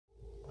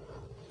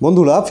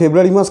বন্ধুরা,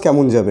 ফেব্রুয়ারি মাস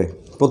কেমন যাবে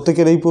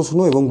প্রত্যেকের এই প্রশ্ন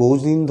এবং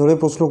বহুদিন ধরে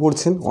প্রশ্ন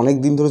করছেন, অনেক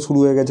দিন ধরে শুরু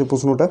হয়ে গেছে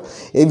প্রশ্নটা।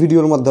 এই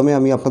ভিডিওর মাধ্যমে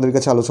আমি আপনাদের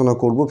কাছে আলোচনা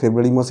করব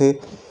ফেব্রুয়ারি মাসে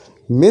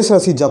মেষ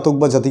রাশির জাতক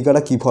বা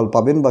জাতিকারা কী ফল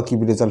পাবেন বা কী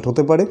রেজাল্ট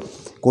হতে পারে,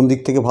 কোন দিক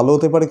থেকে ভালো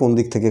হতে পারে, কোন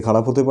দিক থেকে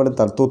খারাপ হতে পারে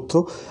তার তথ্য।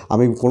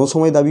 আমি কোনো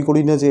সময় দাবি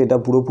করি না যে এটা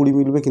পুরোপুরি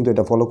মিলবে, কিন্তু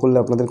এটা ফলো করলে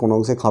আপনাদের কোনো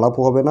অংশে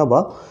খারাপও হবে না বা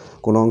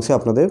কোনো অংশে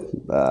আপনাদের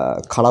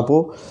খারাপও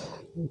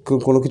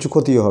কোনো কিছু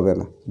ক্ষতিও হবে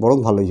না, বরং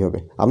ভালোই হবে।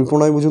 আমি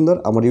প্রণয় মজুমদার,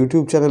 আমার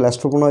ইউটিউব চ্যানেল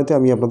অ্যাস্ট্রো প্রণয়তে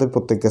আমি আপনাদের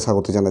প্রত্যেককে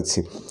স্বাগত জানাচ্ছি।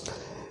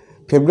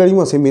 ফেব্রুয়ারি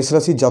মাসে মেষ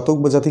রাশির জাতক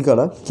বা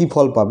জাতিকারা কী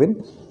ফল পাবেন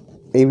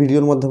এই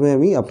ভিডিওর মাধ্যমে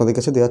আমি আপনাদের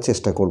কাছে দেওয়ার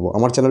চেষ্টা করব।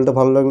 আমার চ্যানেলটা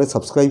ভালো লাগলে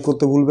সাবস্ক্রাইব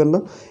করতে ভুলবেন না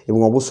এবং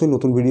অবশ্যই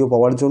নতুন ভিডিও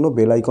পাওয়ার জন্য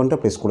বেল আইকনটা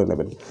প্রেস করে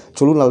নেবেন।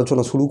 চলুন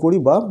আলোচনা শুরু করি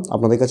বা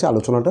আপনাদের কাছে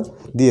আলোচনাটা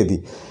দিয়ে দিই।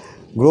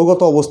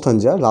 গ্রহগত অবস্থান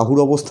যা, রাহুর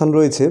অবস্থান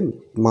রয়েছে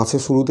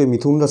মাসের শুরুতে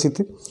মিথুন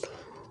রাশিতে,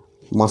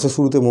 মাসের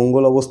শুরুতে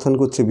মঙ্গল অবস্থান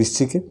করছে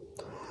বৃশ্চিকে,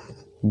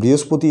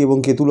 বৃহস্পতি এবং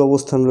কেতুর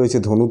অবস্থান রয়েছে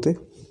ধনুতে,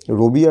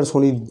 রবি আর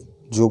শনির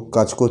যোগ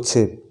কাজ করছে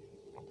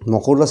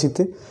মকর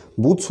রাশিতে,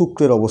 বুধ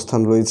শুক্রের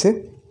অবস্থান রয়েছে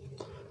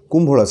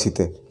কুম্ভ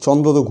রাশিতে।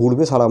 চন্দ্র তো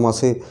ঘুরবে সারা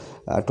মাসে,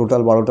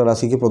 টোটাল 12টা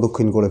রাশিকে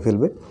প্রদক্ষিণ করে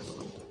ফেলবে।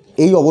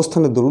 এই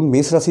অবস্থানের দরুন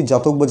মেষ রাশির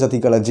জাতক বা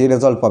জাতিকারা যে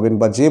রেজাল্ট পাবেন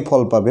বা যে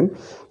ফল পাবেন,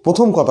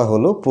 প্রথম কথা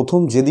হলো, প্রথম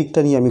যে দিকটা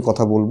নিয়ে আমি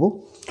কথা বলবো,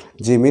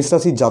 যে মেষ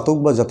রাশির জাতক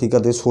বা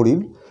জাতিকাদের শরীর,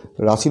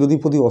 রাশির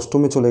অধিপতি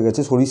অষ্টমে চলে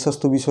গেছে, শরীর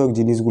স্বাস্থ্য বিষয়ক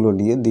জিনিসগুলো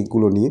নিয়ে,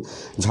 দিকগুলো নিয়ে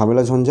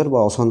ঝামেলা ঝঞ্ঝাট বা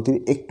অশান্তির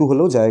একটু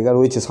হলেও জায়গা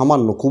রয়েছে।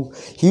 সামান্য, খুব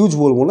হিউজ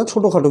বলবো না,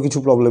 ছোটোখাটো কিছু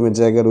প্রবলেমের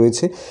জায়গা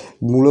রয়েছে।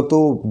 মূলত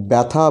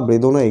ব্যথা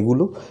বেদনা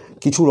এগুলো,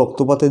 কিছু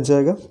রক্তপাতের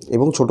জায়গা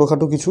এবং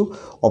ছোটোখাটো কিছু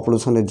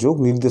অপারেশনের যোগ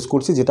নির্দেশ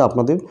করছে, যেটা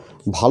আপনাদের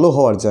ভালো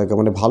হওয়ার জায়গা।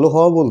 মানে ভালো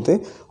হওয়া বলতে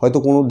হয়তো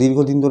কোনো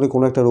দীর্ঘদিন ধরে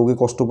কোনো একটা রোগে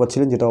কষ্ট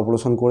পাচ্ছিলেন, যেটা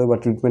অপারেশন করে বা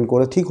ট্রিটমেন্ট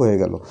করে ঠিক হয়ে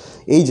গেল।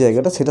 এই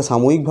জায়গাটা সেটা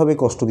সাময়িকভাবে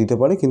কষ্ট দিতে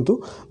পারে, কিন্তু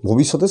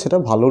ভবিষ্যতে সেটা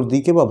ভালোর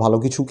দিকে বা ভালো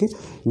কিছুকে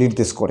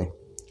নির্দেশ করে।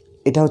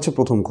 এটা হচ্ছে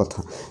প্রথম কথা।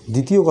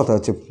 দ্বিতীয় কথা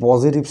হচ্ছে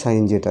পজিটিভ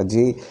সাইন, যেটা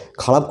যে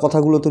খারাপ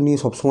কথাগুলো তো নিয়ে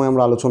সবসময়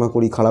আমরা আলোচনা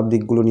করি, খারাপ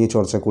দিকগুলো নিয়ে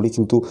চর্চা করি,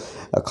 কিন্তু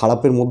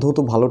খারাপের মধ্যেও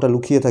তো ভালোটা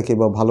লুকিয়ে থাকে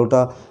বা ভালোটা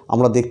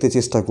আমরা দেখতে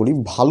চেষ্টা করি।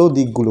 ভালো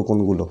দিকগুলো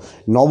কোনগুলো?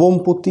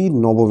 নবমপতি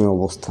নবমে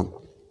অবস্থান,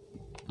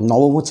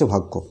 নবম হচ্ছে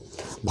ভাগ্য,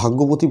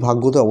 ভাগ্যপতি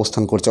ভাগ্যতে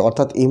অবস্থান করছে,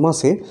 অর্থাৎ এই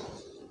মাসে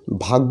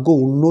ভাগ্য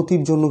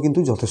উন্নতির জন্য কিন্তু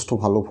যথেষ্ট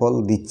ভালো ফল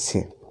দিচ্ছে।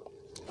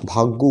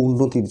 ভাগ্য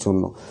উন্নতির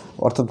জন্য,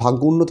 অর্থাৎ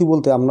ভাগ্য উন্নতি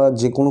বলতে আমরা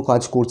যে কোনো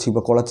কাজ করছি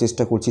বা করার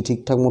চেষ্টা করছি,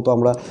 ঠিকঠাক মতো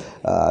আমরা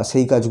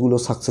সেই কাজগুলো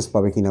সাকসেস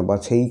পাবে কিনা, বা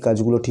সেই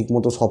কাজগুলো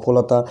ঠিকমতো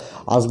সফলতা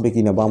আসবে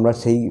কিনা, বা আমরা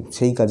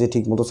সেই কাজে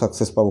ঠিকমতো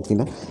সাকসেস পাবো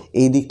কিনা,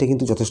 এই দিকটা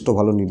কিন্তু যথেষ্ট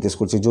ভালো নির্দেশ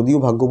করছে। যদিও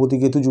ভাগ্যপতি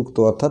কেতু যুক্ত,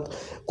 অর্থাৎ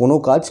কোনো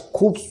কাজ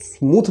খুব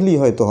স্মুথলি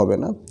হয়তো হবে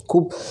না,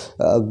 খুব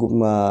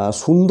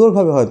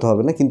সুন্দরভাবে হয়তো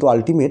হবে না, কিন্তু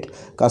আলটিমেট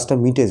কাজটা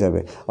মিটে যাবে।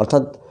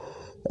 অর্থাৎ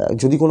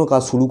যদি কোনো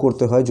কাজ শুরু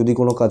করতে হয়, যদি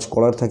কোনো কাজ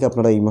করার থাকে,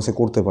 আপনারা এই মাসে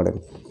করতে পারেন।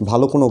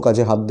 ভালো কোনো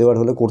কাজে হাত দেওয়ার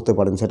হলে করতে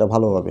পারেন, সেটা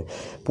ভালো হবে।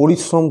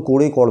 পরিশ্রম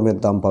করে কর্মের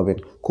দাম পাবেন,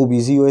 খুব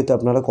ইজি ওয়েতে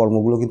আপনারা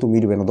কর্মগুলো কিন্তু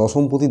মিটবে না।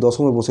 দশমপতি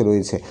দশমে বসে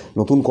রয়েছে,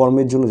 নতুন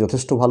কর্মের জন্য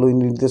যথেষ্ট ভালো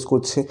নির্দেশ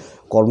করছে,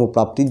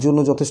 কর্মপ্রাপ্তির জন্য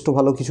যথেষ্ট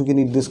ভালো কিছুকে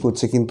নির্দেশ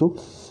করছে, কিন্তু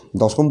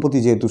দশমপতি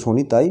যেহেতু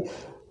শনি, তাই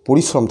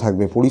পরিশ্রম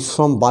থাকবে।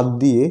 পরিশ্রম বাদ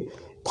দিয়ে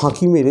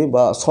ফাঁকি মেরে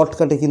বা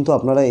শর্টকাটে কিন্তু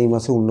আপনারা এই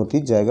মাসে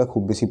উন্নতির জায়গা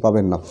খুব বেশি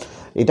পাবেন না।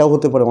 এটাও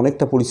হতে পারে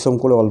অনেকটা পরিশ্রম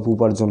করে অল্প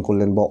উপার্জন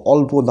করলেন বা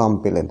অল্প দাম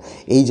পেলেন,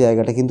 এই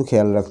জায়গাটা কিন্তু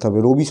খেয়াল রাখতে হবে।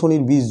 রবি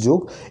শনির বীজ যোগ,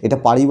 এটা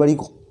পারিবারিক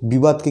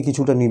বিবাদকে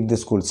কিছুটা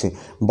নির্দেশ করছে।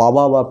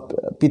 বাবা বা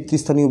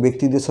পিতৃস্থানীয়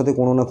ব্যক্তিদের সাথে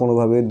কোনো না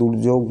কোনোভাবে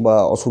দুর্যোগ বা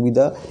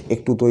অসুবিধা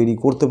একটু তৈরি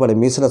করতে পারে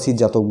মেষ রাশির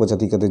জাতক বা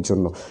জাতিকাদের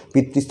জন্য।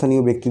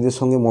 পিতৃস্থানীয় ব্যক্তিদের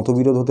সঙ্গে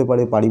মতবিরোধ হতে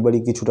পারে,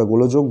 পারিবারিক কিছুটা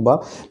গোলযোগ বা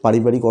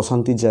পারিবারিক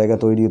অশান্তির জায়গা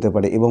তৈরি হতে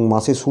পারে। এবং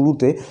মাসের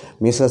শুরুতে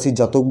মেষ রাশির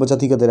জাতক বা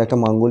জাতিকাদের একটা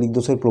মাঙ্গলিক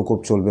দোষের প্রকোপ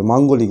চলবে।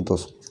 মাঙ্গলিক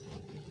দোষ,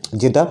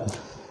 যেটা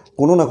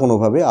কোনো না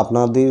কোনোভাবে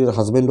আপনাদের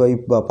হাজব্যান্ড ওয়াইফ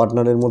বা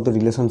পার্টনারের মধ্যে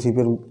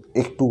রিলেশনশিপের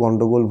একটু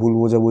গণ্ডগোল, ভুল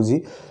বোঝাবুঝি,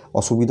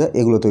 অসুবিধা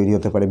এগুলো তৈরি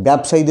হতে পারে।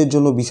 ব্যবসায়ীদের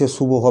জন্য বিশেষ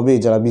শুভ হবে,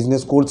 যারা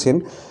বিজনেস করছেন,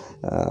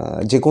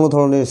 যে কোনো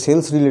ধরনের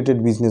সেলস রিলেটেড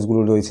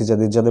বিজনেসগুলো রয়েছে,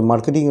 যাদের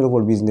মার্কেটিংয়ের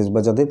ওপর বিজনেস, বা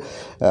যাদের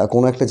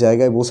কোনো একটা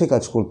জায়গায় বসে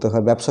কাজ করতে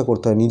হয়, ব্যবসা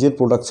করতে হয়, নিজের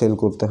প্রোডাক্ট সেল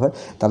করতে হয়,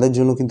 তাদের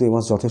জন্য কিন্তু এই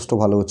মাস যথেষ্ট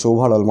ভালো হচ্ছে।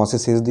 ওভারঅল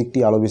মাসের শেষ দিকটি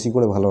আরও বেশি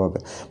করে ভালো হবে।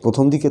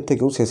 প্রথম দিকের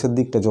থেকেও শেষের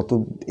দিকটা যত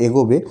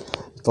এগোবে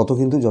তত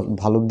কিন্তু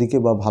ভালোর দিকে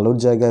বা ভালোর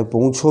জায়গায়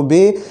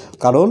পৌঁছবে।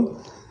 কারণ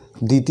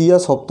দ্বিতীয়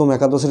সপ্তম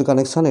একাদশের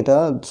কানেকশান, এটা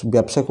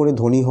ব্যবসা করে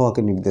ধনী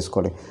হওয়াকে নির্দেশ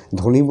করে।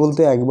 ধনী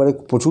বলতে একবারে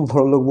প্রচুর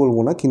বড়লোক বলবো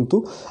না, কিন্তু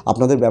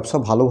আপনাদের ব্যবসা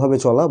ভালোভাবে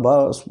চলা বা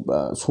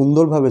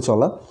সুন্দরভাবে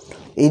চলা,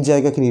 এই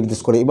জায়গাকে নির্দেশ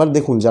করে। এবার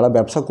দেখুন, যারা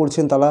ব্যবসা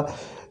করছেন তারা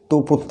তো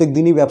প্রত্যেক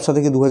দিনই ব্যবসা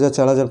থেকে 2000,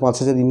 4000,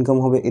 5000 ইনকাম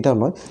হবে এটা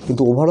নয়,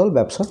 কিন্তু ওভারঅল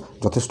ব্যবসা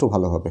যথেষ্ট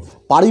ভালো হবে।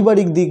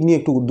 পারিবারিক দিক নিয়ে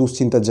একটু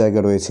দুশ্চিন্তার জায়গা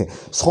রয়েছে।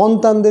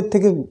 সন্তানদের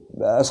থেকে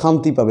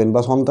শান্তি পাবেন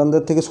বা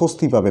সন্তানদের থেকে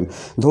স্বস্তি পাবেন।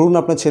 ধরুন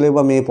আপনার ছেলে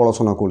বা মেয়ে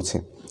পড়াশোনা করছে,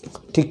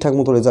 ঠিকঠাক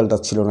মতো রেজাল্ট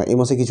আসছিল না, এই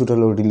মাসে কিছুটা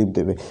হলেও রিলিফ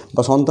দেবে।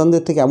 বা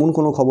সন্তানদের থেকে এমন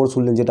কোনো খবর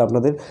শুনলেন যেটা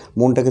আপনাদের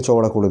মনটাকে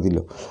চওড়া করে দিল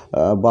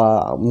বা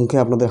মুখে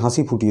আপনাদের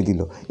হাসি ফুটিয়ে দিল,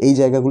 এই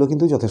জায়গাগুলো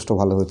কিন্তু যথেষ্ট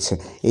ভালো হচ্ছে।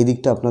 এই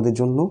দিকটা আপনাদের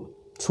জন্য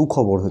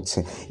সুখবর হচ্ছে।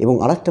 এবং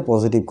আরেকটা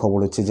পজিটিভ খবর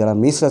হচ্ছে, যারা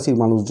মেষ রাশির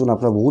মানুষজন,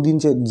 আপনারা বহুদিন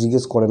যে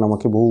জিজ্ঞেস করেন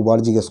আমাকে, বহুবার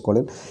জিজ্ঞেস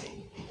করেন,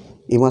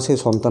 এ মাসে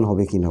সন্তান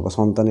হবে কি না বা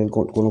সন্তানের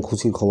কোনো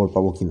খুশির খবর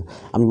পাবো কি না,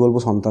 আমি বলবো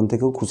সন্তান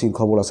থেকেও খুশির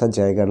খবর আসার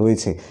জায়গা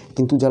রয়েছে।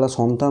 কিন্তু যারা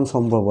সন্তান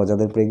সম্ভব বা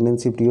যাদের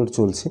প্রেগনেন্সি পিরিয়ড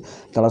চলছে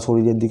তারা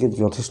শরীরের দিকে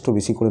যথেষ্ট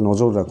বেশি করে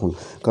নজর রাখুন,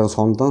 কারণ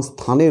সন্তান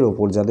স্থানের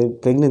ওপর যাদের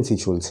প্রেগনেন্সি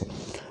চলছে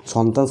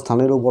সন্তান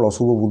স্থানের ওপর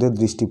অশুভ বুধের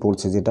দৃষ্টি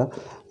পড়ছে, যেটা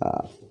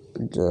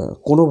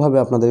কোনোভাবে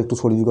আপনাদের একটু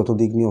শরীরগত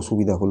দিক নিয়ে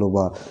অসুবিধা হলো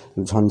বা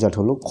ঝঞ্ঝাট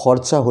হলো,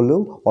 খরচা হলেও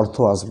অর্থ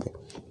আসবে,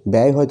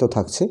 ব্যয় হয়তো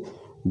থাকছে,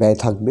 ব্যয়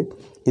থাকবে,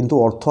 কিন্তু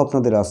অর্থ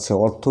আপনাদের আসছে।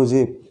 অর্থ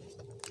যে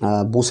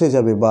বসে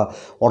যাবে বা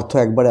অর্থ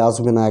একবারে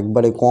আসবে না,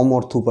 একবারে কম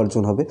অর্থ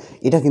উপার্জন হবে,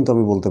 এটা কিন্তু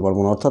আমি বলতে পারবো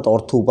না। অর্থাৎ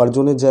অর্থ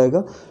উপার্জনের জায়গা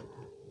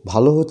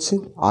ভালো হচ্ছে,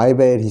 আয়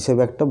ব্যয়ের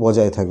হিসেবে একটা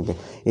বজায় থাকবে।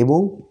 এবং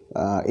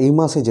এই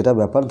মাসে যেটা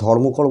ব্যাপার,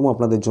 ধর্মকর্ম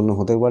আপনাদের জন্য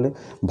হতে পারে,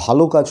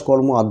 ভালো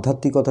কাজকর্ম,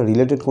 আধ্যাত্মিকতা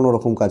রিলেটেড কোনো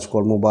রকম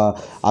কাজকর্ম বা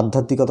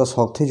আধ্যাত্মিকতার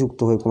সাথে যুক্ত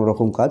হয়ে কোনো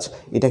রকম কাজ,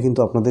 এটা কিন্তু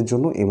আপনাদের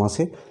জন্য এ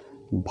মাসে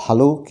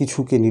ভালো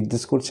কিছুকে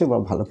নির্দেশ করছে বা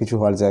ভালো কিছু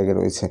হওয়ার জায়গা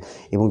রয়েছে।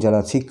 এবং যারা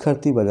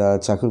শিক্ষার্থী বা যারা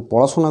চাকরি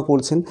পড়াশোনা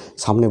করছেন,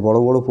 সামনে বড়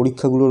বড়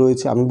পরীক্ষাগুলো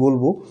রয়েছে, আমি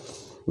বলবো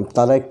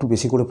তারা একটু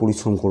বেশি করে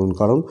পরিশ্রম করুন,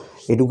 কারণ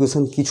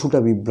এডুকেশান কিছুটা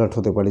বিভ্রাট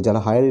হতে পারে। যারা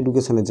হায়ার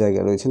এডুকেশানের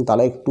জায়গায় রয়েছেন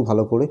তারা একটু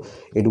ভালো করে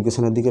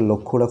এডুকেশানের দিকে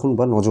লক্ষ্য রাখুন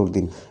বা নজর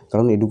দিন,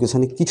 কারণ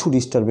এডুকেশানে কিছু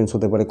ডিস্টারবেন্স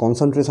হতে পারে,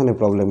 কনসেন্ট্রেশনে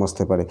প্রবলেম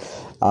আসতে পারে।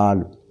 আর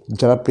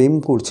যারা প্রেম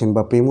করছেন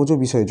বা প্রেমজ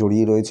বিষয়ে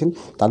জড়িয়ে রয়েছেন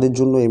তাদের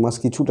জন্য এই মাস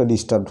কিছুটা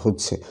ডিস্টার্ব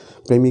হচ্ছে।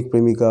 প্রেমিক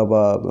প্রেমিকা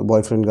বা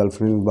বয়ফ্রেন্ড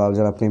গার্লফ্রেন্ড বা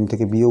যারা প্রেম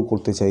থেকে বিয়েও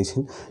করতে চাইছেন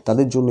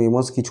তাদের জন্য এই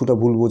মাস কিছুটা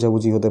ভুল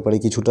বোঝাবুঝি হতে পারে,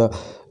 কিছুটা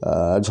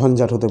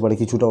ঝঞ্ঝাট হতে পারে,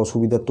 কিছুটা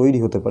অসুবিধা তৈরি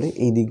হতে পারে।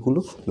 এই দিকগুলো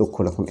লক্ষ্য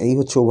রাখুন। এই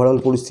হচ্ছে ওভারঅল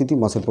পরিস্থিতি।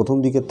 মাসের প্রথম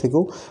দিকের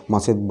থেকেও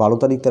মাসের 12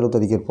 তারিখ 13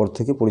 তারিখের পর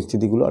থেকে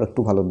পরিস্থিতিগুলো আর একটু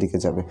ভালোর দিকে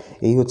যাবে।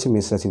 এই হচ্ছে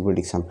মেষ রাশির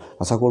প্রেডিকশান।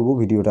 আশা করব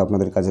ভিডিওটা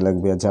আপনাদের কাজে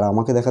লাগবে। আর যারা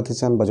আমাকে দেখাতে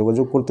চান বা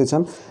যোগাযোগ করতে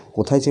চান,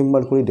 কোথায়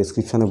চেম্বার করি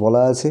ডেসক্রিপশানে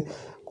বলা আছে,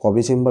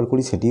 কবে চেম্বার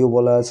করি সেটিও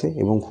বলা আছে,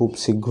 এবং খুব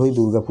শীঘ্রই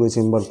দুর্গাপুরে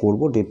চেম্বার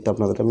করব, ডেটটা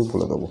আপনাদের আমি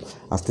বলে দেবো।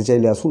 আসতে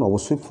চাইলে আসুন,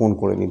 অবশ্যই ফোন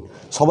করে নিন।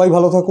 সবাই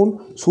ভালো থাকুন,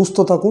 সুস্থ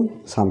থাকুন,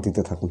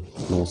 শান্তিতে থাকুন।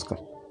 নমস্কার।